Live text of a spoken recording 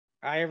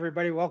Hi,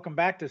 everybody. Welcome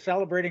back to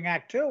Celebrating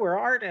Act Two, where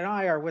Art and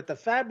I are with the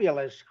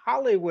fabulous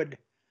Hollywood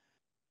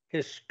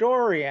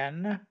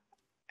historian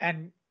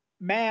and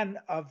man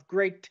of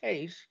great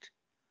taste,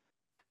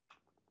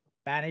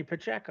 Manny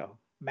Pacheco.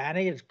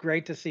 Manny, it's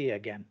great to see you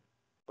again.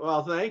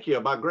 Well, thank you.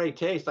 About great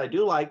taste, I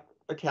do like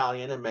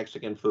Italian and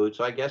Mexican food,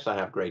 so I guess I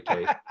have great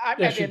taste. I meant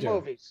Yes, you in do.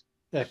 movies.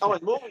 Yes, Oh, you.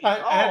 and movies.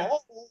 Uh,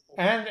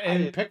 and and I in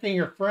didn't. picking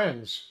your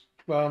friends.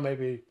 Well,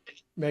 maybe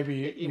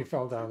you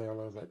fell down there a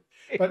little bit.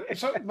 But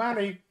so,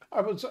 Manny,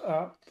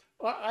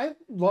 I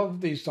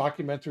love these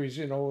documentaries.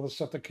 You know, all the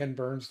stuff that Ken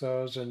Burns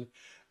does, and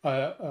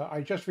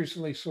I just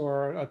recently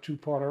saw a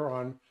two-parter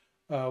on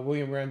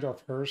William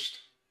Randolph Hearst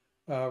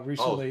Oh,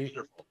 recently.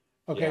 wonderful.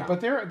 Okay, Yeah. but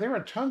there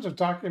are tons of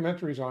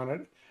documentaries on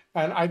it,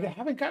 and I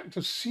haven't gotten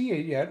to see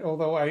it yet.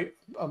 Although I'm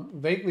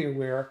vaguely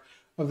aware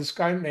of this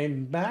guy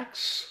named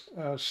Max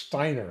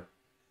Steiner.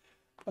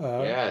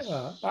 Yes.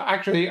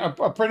 Actually, a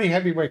pretty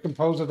heavyweight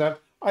composer that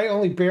I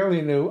only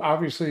barely knew.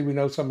 Obviously, we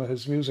know some of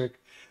his music.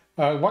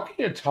 What can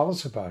you tell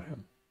us about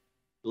him?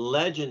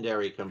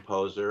 Legendary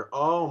composer.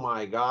 Oh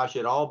my gosh,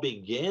 it all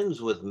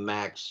begins with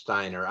Max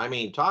Steiner. I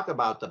mean, talk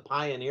about the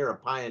pioneer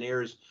of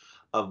pioneers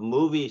of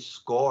movie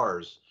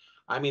scores.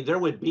 I mean, there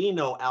would be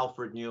no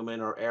Alfred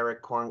Newman or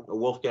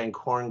Wolfgang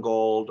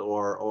Korngold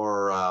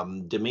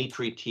or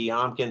Dmitri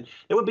Tiomkin.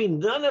 There would be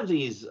none of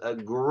these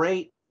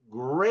great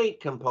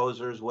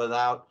composers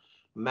without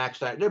Max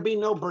Steiner. There'd be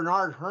no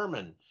Bernard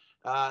Herrmann.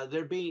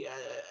 There'd be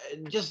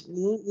just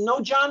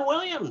no John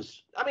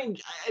Williams. I mean,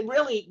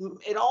 really,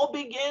 it all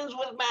begins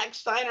with Max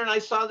Steiner. And I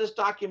saw this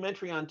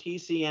documentary on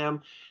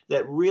TCM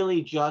that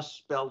really just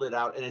spelled it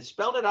out. And it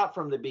spelled it out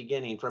from the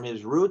beginning, from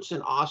his roots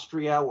in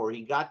Austria, where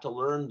he got to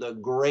learn the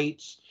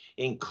greats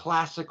in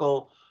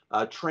classical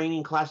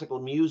training, classical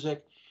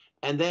music.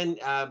 And then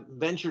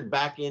ventured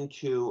back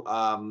into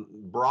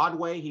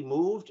Broadway. He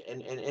moved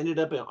and ended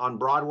up on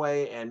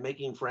Broadway and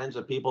making friends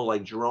of people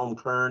like Jerome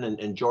Kern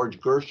and George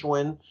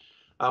Gershwin,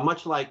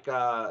 much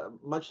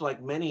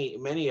like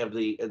many of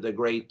the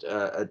great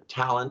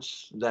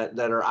talents that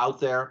are out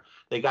there.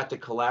 They got to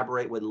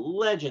collaborate with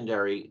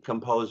legendary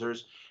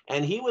composers,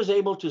 and he was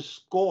able to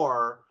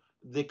score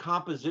the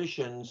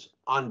compositions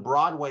on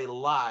Broadway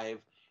live.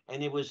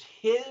 And it was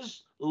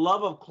his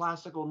love of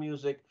classical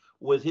music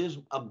with his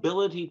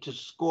ability to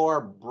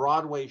score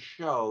Broadway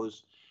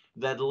shows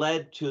that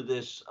led to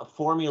this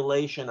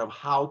formulation of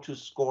how to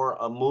score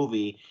a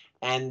movie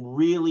and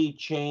really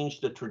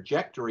change the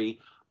trajectory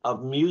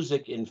of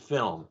music in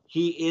film.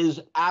 He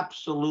is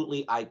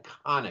absolutely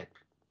iconic.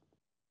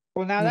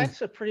 Well, now Hmm.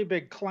 that's a pretty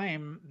big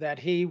claim that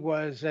he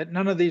was that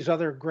none of these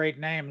other great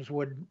names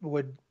would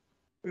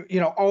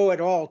owe it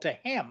all to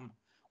him.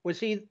 Was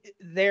he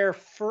there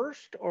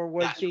first, or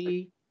was That's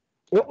he?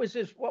 What was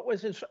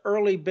his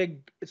early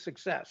big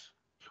success?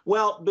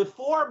 Well,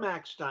 before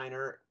Max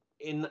Steiner,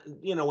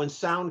 when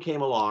sound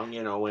came along,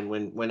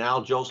 when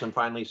Al Jolson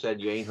finally said,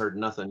 "You ain't heard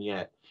nothing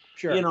yet,"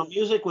 Sure.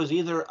 music was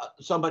either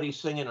somebody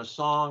singing a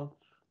song,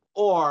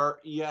 or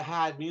you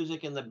had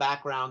music in the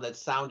background that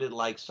sounded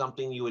like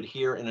something you would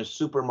hear in a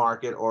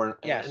supermarket or in an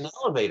Yes.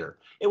 elevator.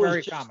 It was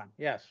Very just common.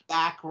 Yes.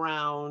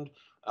 background,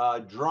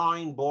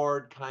 drawing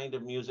board kind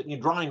of music,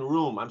 drawing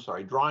room. I'm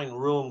sorry, drawing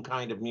room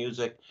kind of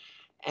music,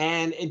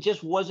 and it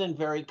just wasn't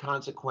very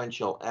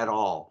consequential at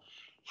all.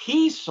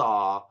 He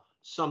saw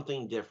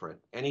something different,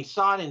 and he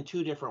saw it in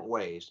two different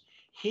ways.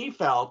 He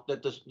felt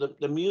that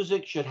the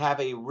music should have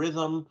a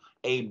rhythm,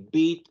 a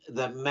beat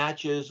that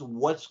matches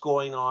what's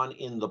going on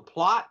in the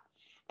plot,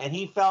 and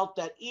he felt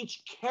that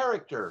each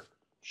character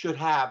should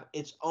have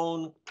its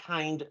own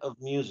kind of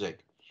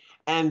music.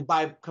 And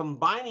by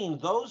combining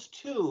those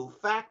two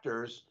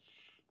factors,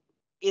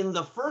 in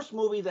the first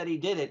movie that he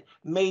did it,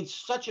 made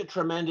such a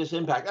tremendous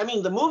impact. I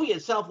mean, the movie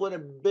itself would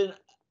have been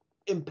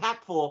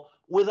impactful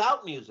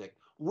without music.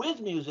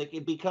 With music,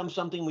 it becomes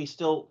something we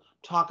still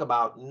talk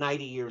about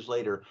 90 years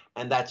later,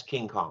 and that's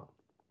King Kong.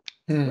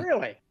 Hmm.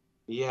 Really?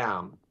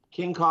 Yeah,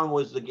 King Kong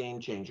was the game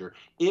changer.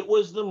 It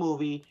was the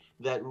movie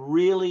that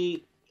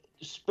really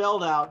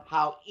spelled out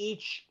how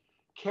each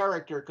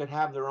character could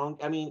have their own.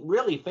 I mean,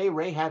 really, Fay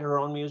Ray had her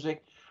own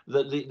music.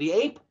 The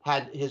ape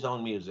had his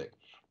own music,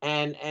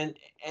 and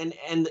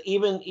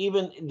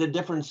even the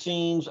different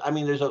scenes. I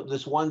mean, there's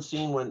this one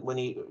scene when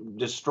he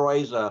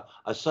destroys a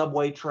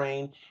subway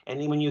train,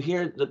 and when you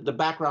hear the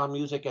background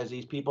music as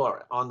these people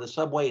are on the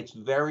subway, it's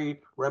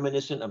very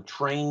reminiscent of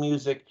train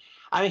music.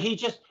 I mean, he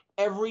just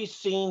every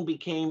scene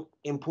became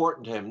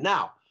important to him.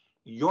 Now,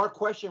 your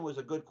question was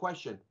a good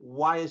question.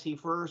 Why is he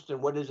first,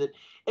 and what is it?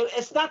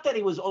 It's not that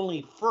he was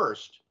only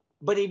first,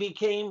 but he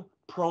became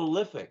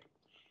prolific.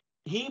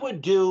 He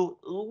would do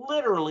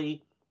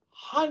literally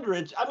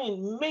hundreds, I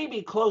mean,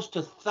 maybe close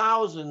to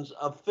thousands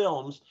of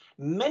films,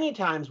 many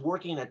times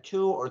working at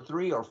two or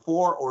three or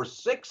four or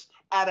six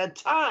at a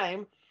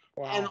time,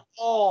 and Wow.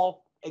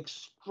 all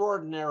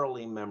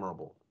extraordinarily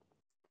memorable.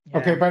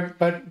 Okay, Yeah.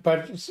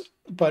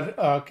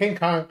 but King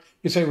Kong,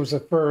 you say was the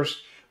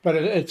first, but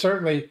it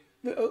certainly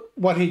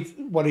what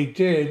he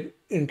did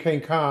in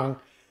King Kong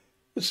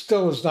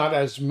still is not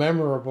as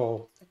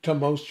memorable to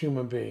most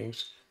human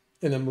beings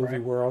in the movie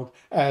Right. world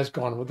as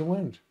Gone with the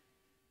Wind.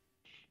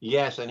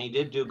 Yes, and he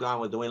did do Gone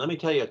with the Wind. Let me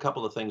tell you a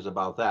couple of things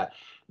about that.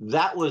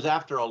 That was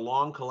after a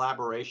long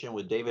collaboration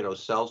with David O.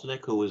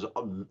 Selznick, who was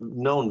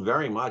known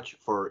very much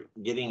for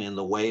getting in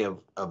the way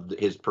of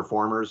his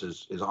performers,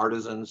 his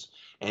artisans,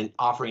 and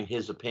offering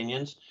his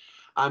opinions.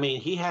 I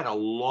mean, he had a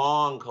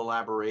long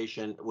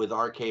collaboration with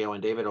RKO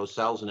and David O.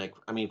 Selznick,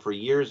 I mean, for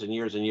years and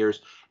years and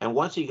years. And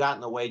once he got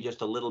in the way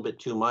just a little bit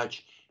too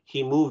much,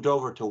 he moved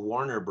over to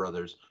Warner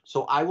Brothers.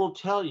 So I will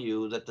tell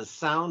you that the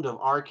sound of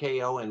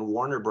RKO and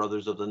Warner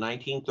Brothers of the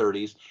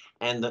 1930s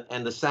and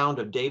the sound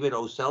of David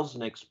O.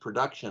 Selznick's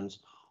productions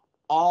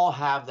all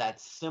have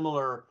that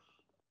similar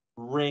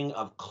ring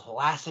of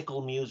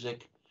classical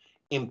music,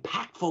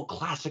 impactful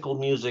classical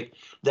music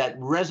that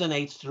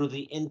resonates through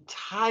the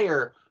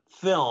entire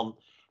film.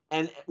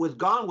 And with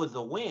Gone with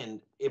the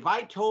Wind, if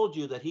I told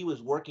you that he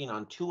was working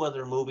on 2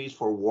 other movies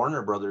for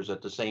Warner Brothers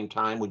at the same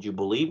time, would you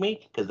believe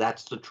me? Because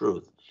that's the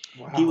truth.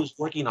 He Wow. was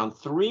working on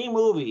 3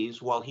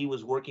 movies while he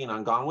was working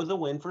on Gone with the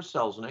Wind for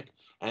Selznick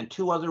and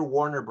 2 other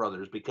Warner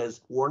Brothers,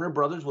 because Warner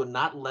Brothers would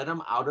not let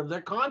him out of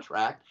their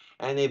contract.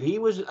 And if he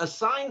was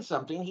assigned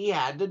something, he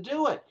had to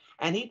do it.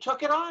 And he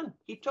took it on.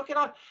 He took it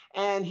on.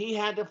 And he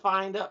had to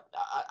find a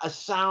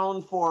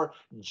sound for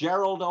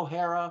Gerald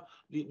O'Hara,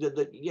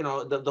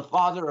 the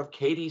father of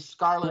Katie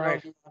Scarlett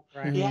Right.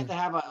 O'Hara. Right. He had to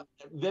have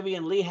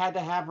Vivian Leigh had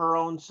to have her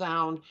own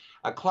sound.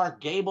 Clark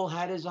Gable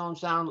had his own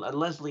sound.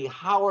 Leslie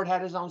Howard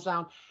had his own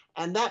sound.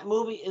 And that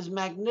movie is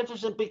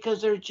magnificent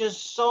because there's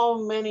just so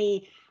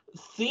many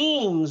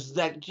themes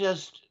that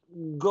just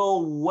go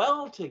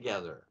well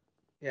together.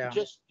 Yeah.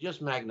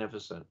 Just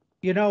magnificent.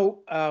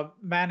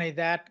 Manny,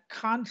 that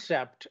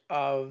concept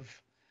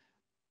of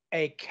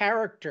a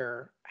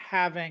character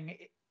having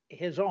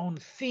his own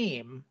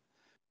theme,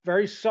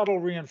 very subtle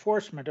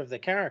reinforcement of the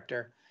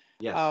character.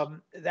 Yes.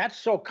 That's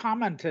so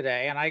common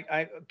today, and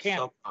I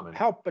can't So common.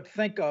 help but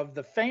think of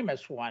the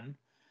famous one,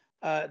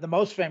 the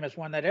most famous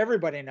one that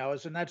everybody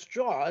knows, and that's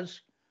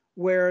Jaws,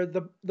 where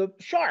the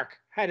shark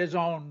had his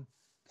own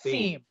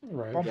theme.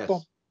 Right. Boom, Yes.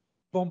 boom,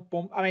 boom,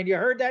 boom. I mean, you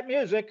heard that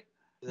music,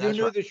 you That's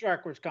knew right. the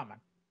shark was coming.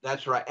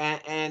 That's right.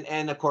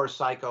 And of course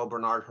Psycho,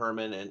 Bernard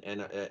Herrmann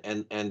and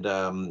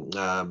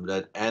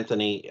that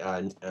Anthony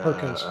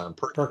Perkins.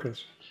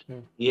 Perkins.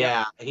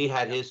 Yeah, he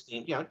had his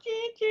theme, that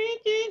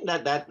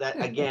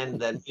again,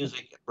 that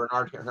music,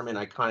 Bernard Herrmann,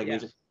 iconic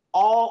Yes. music,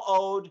 all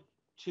owed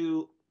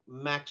to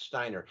Max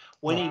Steiner.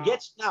 When he Wow.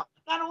 gets now,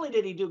 not only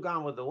did he do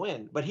Gone with the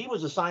Wind, but he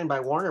was assigned by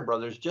Warner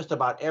Brothers just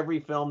about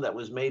every film that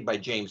was made by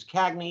James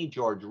Cagney,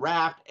 George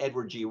Raft,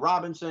 Edward G.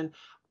 Robinson,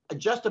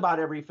 just about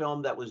every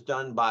film that was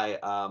done by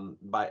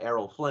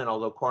Errol Flynn,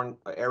 although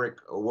Eric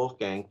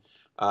Wolfgang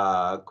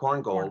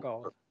Korngold.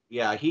 Corngold.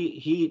 Yeah,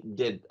 he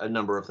did a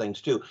number of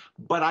things too.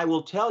 But I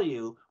will tell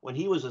you, when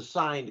he was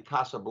assigned to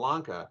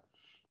Casablanca,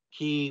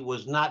 he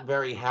was not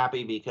very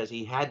happy because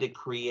he had to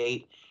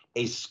create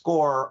a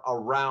score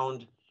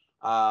around,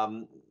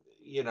 the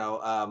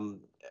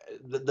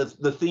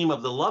theme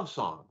of the love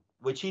song,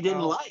 which he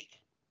didn't Oh, like.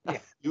 yeah.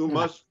 You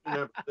must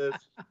remember this.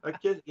 A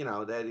kid,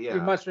 that, yeah.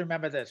 You must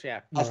remember this, yeah.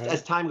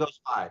 As time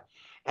goes by.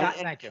 And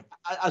Thank you.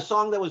 a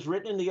song that was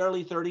written in the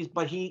early 30s,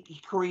 but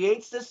he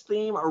creates this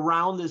theme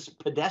around this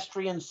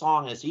pedestrian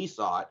song as he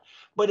saw it.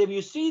 But if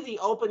you see the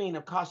opening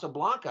of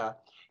Casablanca,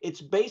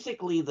 it's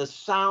basically the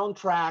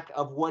soundtrack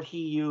of what he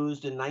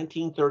used in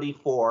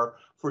 1934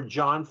 for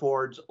John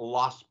Ford's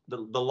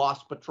the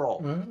Lost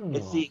Patrol. Oh.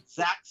 It's the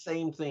exact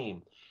same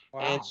theme.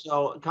 Wow. And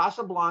so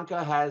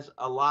Casablanca has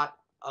a lot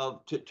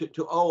of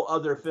to owe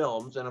other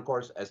films, and of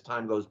course as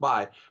time goes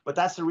by, but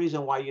that's the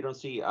reason why you don't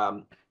see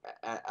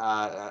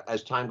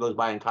as time goes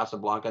by in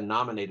Casablanca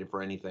nominated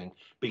for anything,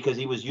 because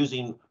he was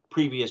using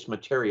previous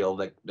material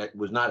that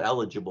was not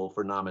eligible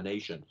for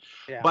nomination.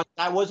 Yeah. But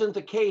that wasn't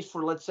the case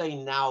for, let's say,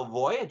 Now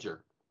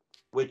Voyager,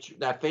 which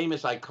that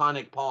famous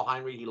iconic Paul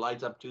Heinrich, he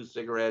lights up 2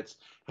 cigarettes,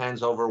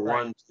 hands over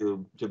one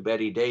to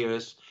Betty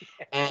Davis,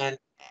 and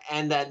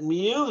that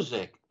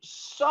music,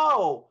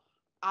 so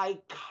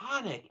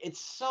iconic. It's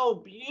so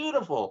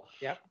beautiful.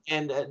 Yep.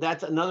 And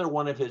that's another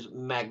one of his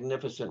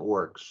magnificent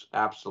works.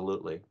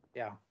 Absolutely.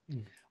 Yeah.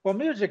 Well,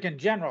 music in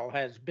general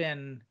has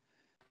been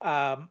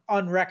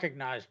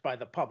unrecognized by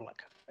the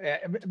public.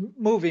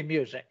 Movie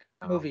music,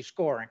 movie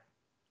scoring.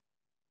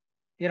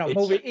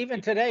 Even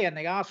today in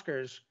the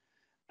Oscars,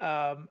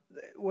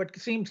 what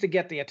seems to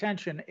get the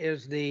attention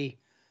is the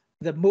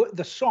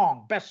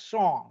song, best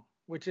song,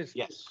 which is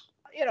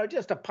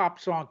just a pop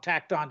song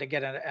tacked on to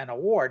get an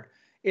award.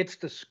 It's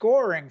the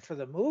scoring for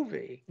the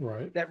movie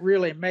that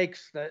really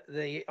makes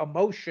the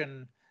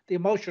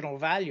emotional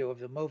value of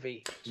the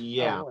movie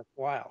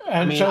worthwhile.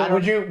 And so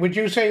would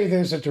you say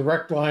there's a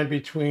direct line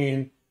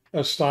between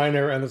a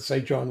Steiner and, let's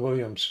say, John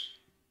Williams?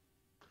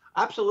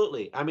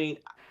 Absolutely. I mean,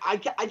 I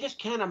just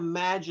can't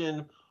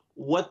imagine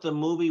what the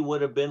movie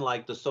would have been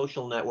like, The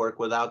Social Network,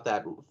 without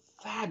that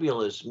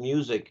fabulous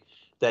music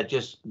that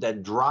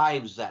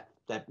drives that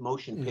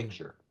motion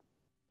picture.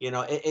 I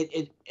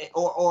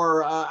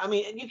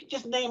mean, you could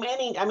just name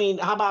any. I mean,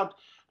 how about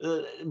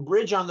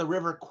Bridge on the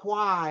River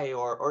Kwai,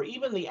 or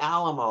even the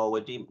Alamo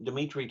with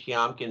Dmitri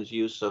Tiomkin's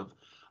use of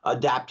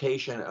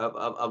adaptation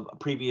of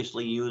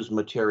previously used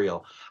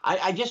material.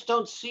 I just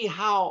don't see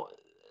how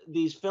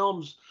these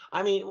films,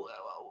 I mean,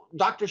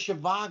 Dr.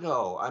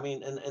 Zhivago, I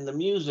mean, and the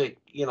music,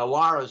 you know,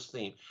 Laura's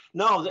theme.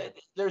 No,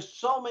 there's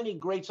so many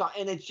great songs,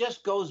 and it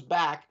just goes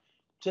back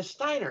to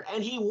Steiner.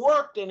 And he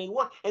worked, and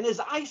his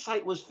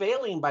eyesight was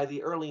failing by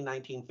the early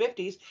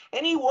 1950s,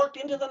 and he worked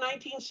into the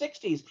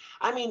 1960s.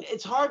 I mean,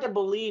 it's hard to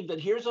believe that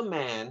here's a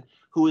man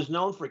who is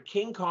known for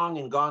King Kong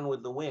and Gone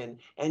with the Wind,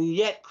 and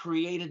yet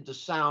created the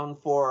sound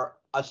for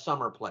A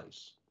Summer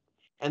Place.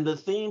 And the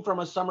theme from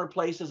A Summer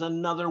Place is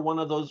another one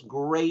of those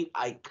great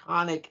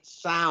iconic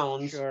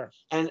sounds. Sure.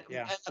 And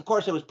of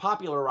course, it was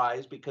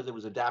popularized because it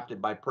was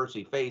adapted by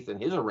Percy Faith in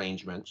his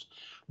arrangements.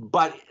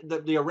 But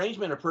the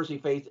arrangement of Percy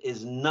Faith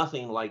is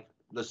nothing like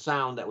the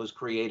sound that was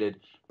created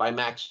by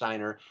Max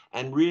Steiner.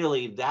 And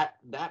really, that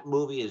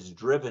movie is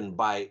driven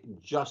by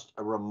just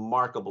a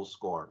remarkable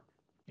score.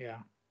 Yeah.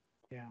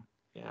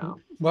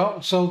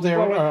 Well, so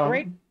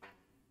there.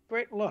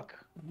 Great look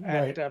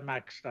at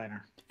Max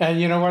Steiner. And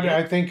you know what?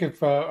 I think if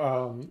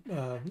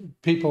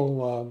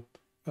people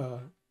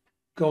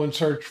go and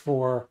search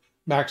for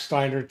Max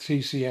Steiner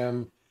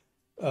TCM,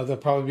 they'll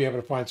probably be able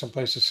to find some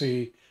place to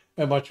see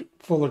a much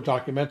fuller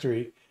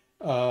documentary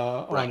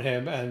on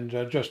him,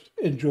 and just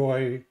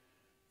enjoy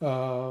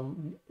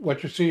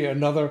what you see.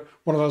 Another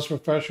one of those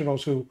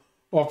professionals who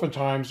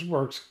oftentimes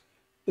works,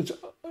 it's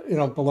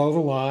below the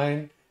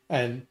line,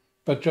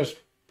 but just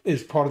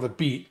is part of the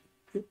beat.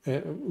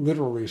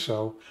 Literally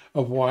so,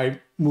 of why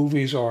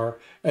movies are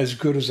as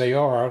good as they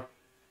are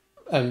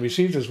and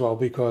received as well,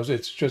 because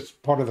it's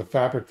just part of the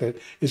fabric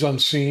that is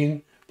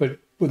unseen, but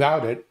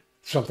without it,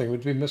 something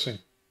would be missing.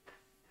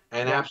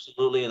 And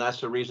absolutely, and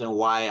that's the reason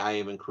why I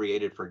even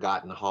created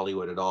Forgotten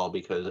Hollywood at all,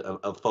 because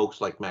of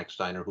folks like Max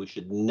Steiner, who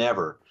should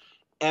never,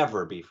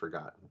 ever be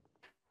forgotten.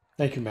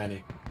 Thank you,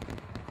 Manny.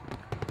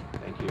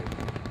 Thank you.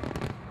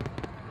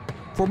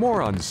 For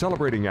more on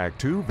Celebrating Act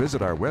Two,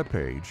 visit our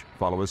webpage,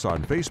 follow us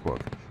on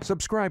Facebook,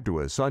 subscribe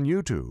to us on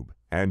YouTube,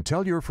 and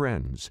tell your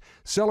friends.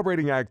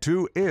 Celebrating Act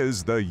Two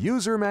is the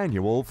user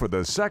manual for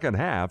the second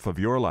half of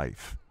your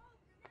life.